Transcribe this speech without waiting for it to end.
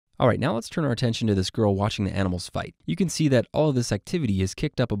Alright, now let's turn our attention to this girl watching the animals fight. You can see that all of this activity has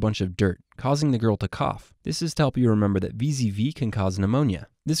kicked up a bunch of dirt, causing the girl to cough. This is to help you remember that VZV can cause pneumonia.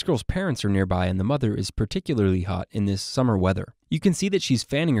 This girl's parents are nearby and the mother is particularly hot in this summer weather. You can see that she's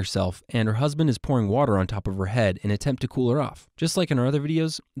fanning herself and her husband is pouring water on top of her head in an attempt to cool her off. Just like in our other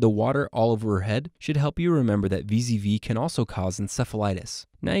videos, the water all over her head should help you remember that VZV can also cause encephalitis.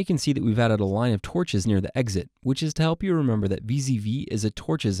 Now you can see that we've added a line of torches near the exit, which is to help you remember that VZV is a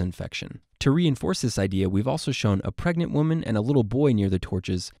torches infection. To reinforce this idea, we've also shown a pregnant woman and a little boy near the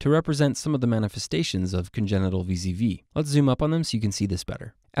torches to represent some of the manifestations of congenital VZV. Let's zoom up on them so you can see this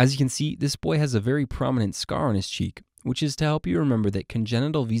better. As you can see, this boy has a very prominent scar on his cheek, which is to help you remember that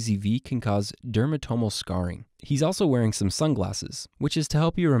congenital VZV can cause dermatomal scarring. He's also wearing some sunglasses, which is to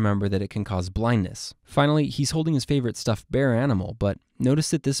help you remember that it can cause blindness. Finally, he's holding his favorite stuffed bear animal, but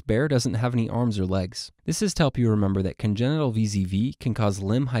notice that this bear doesn't have any arms or legs. This is to help you remember that congenital VZV can cause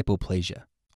limb hypoplasia.